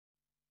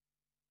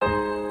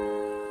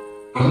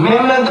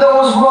Remember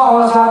those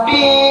walls I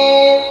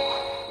built?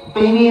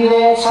 Baby,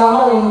 they're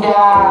tumbling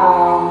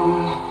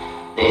down.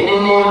 They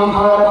didn't even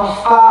put up a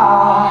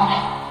fight.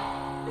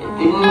 They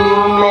didn't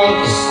even make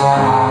a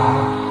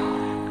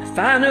sound. I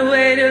found a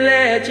way to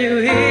let you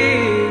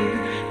in,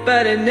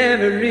 but I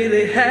never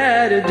really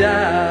had a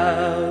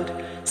doubt.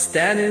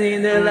 Standing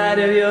in the light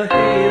of your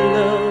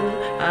halo,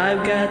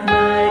 I've got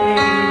my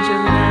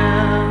angel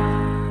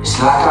now. It's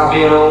like I've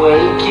been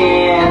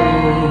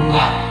awakened.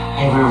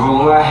 Every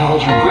rule I had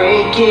you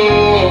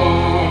breaking.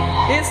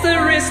 It's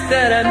the risk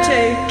that I'm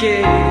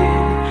taking.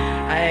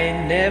 I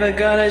ain't never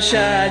gonna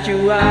shut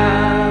you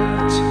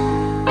out.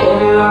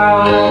 Everywhere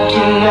I'm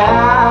looking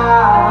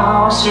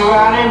now,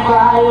 surrounded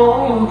by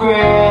your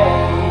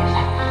embrace.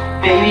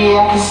 Baby,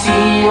 I can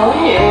see your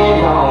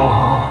halo.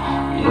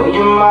 You know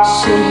you're my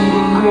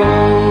saving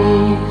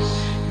grace.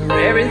 You're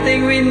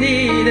everything we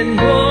need and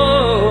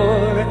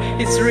more.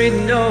 It's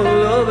written all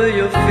over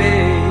your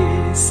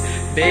face.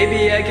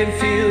 Baby, I can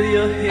feel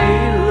your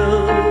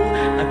halo. I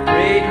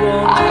prayed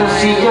one time. I can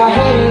see your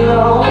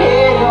halo,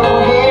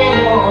 halo,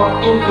 halo. I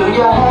can feel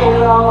your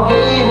halo,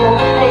 halo,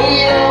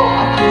 halo.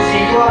 I can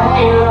see your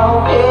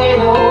halo,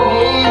 halo,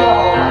 halo.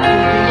 I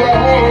can feel your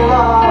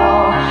halo,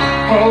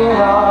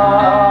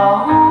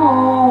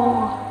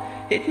 halo.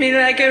 Hit me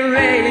like a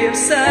ray of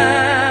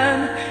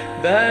sun,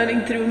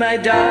 burning through my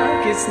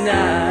darkest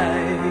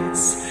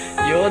nights.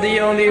 You're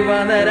the only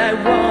one that I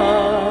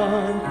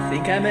want.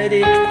 Think I'm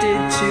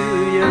addicted to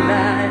your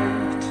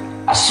light.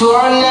 I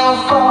swore I'd never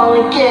fall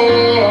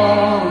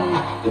again,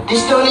 but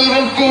this don't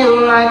even feel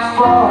like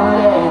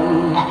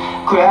falling.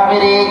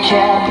 Gravity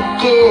can't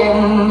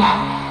begin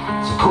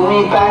to pull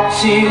me back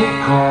to the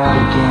ground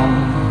again.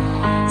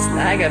 It's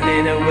like I've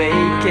been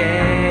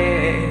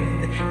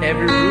awakened.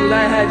 Every rule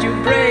I had you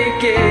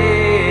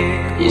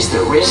breaking. It's the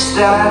risk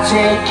that I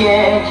take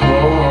again.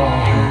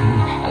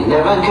 I'm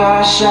never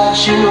gonna shut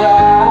you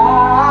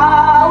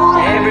out.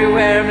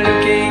 Everywhere I'm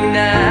looking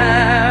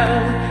now,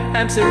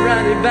 I'm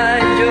surrounded by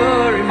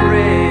your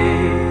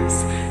embrace.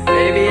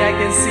 Baby, I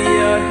can see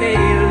your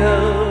halo.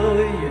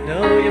 You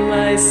know you're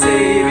my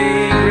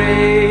saving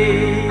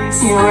grace.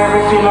 You're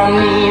everything I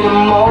need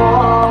and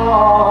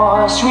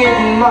more. It's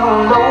written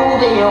all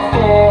over your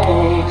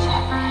face.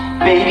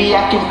 Baby, I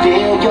can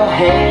feel your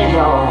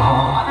halo.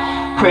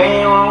 Pray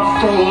it won't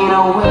fade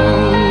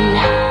away.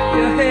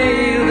 Your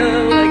halo,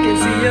 I can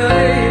see your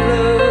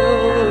halo.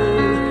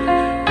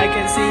 I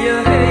can see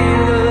your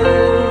halo.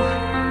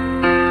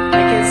 I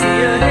can see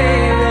your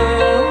halo.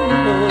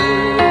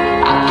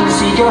 I can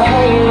see your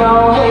halo,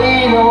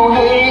 halo,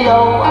 halo.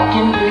 I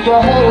can feel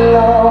your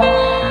halo,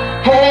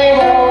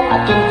 halo. I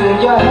can feel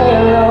your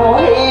halo,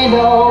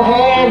 halo,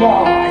 halo.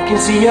 I can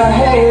see your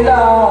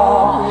halo,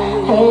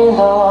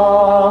 halo.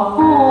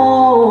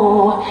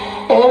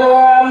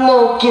 Everywhere I'm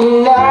looking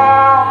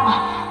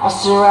now, I'm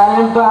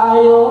surrounded by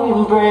your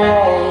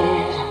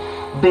embrace.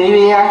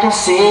 Baby, I can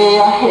see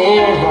your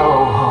halo.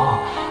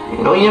 You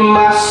know you're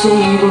my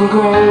saving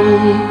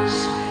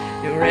grace.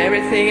 You're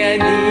everything I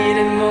need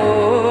and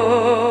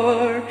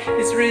more.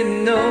 It's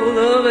written all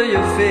over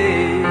your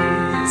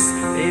face.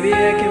 Baby,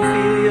 I can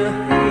feel your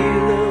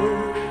halo.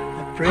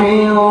 I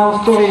Pray it won't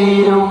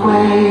fade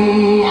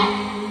away.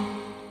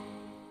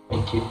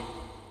 Thank you.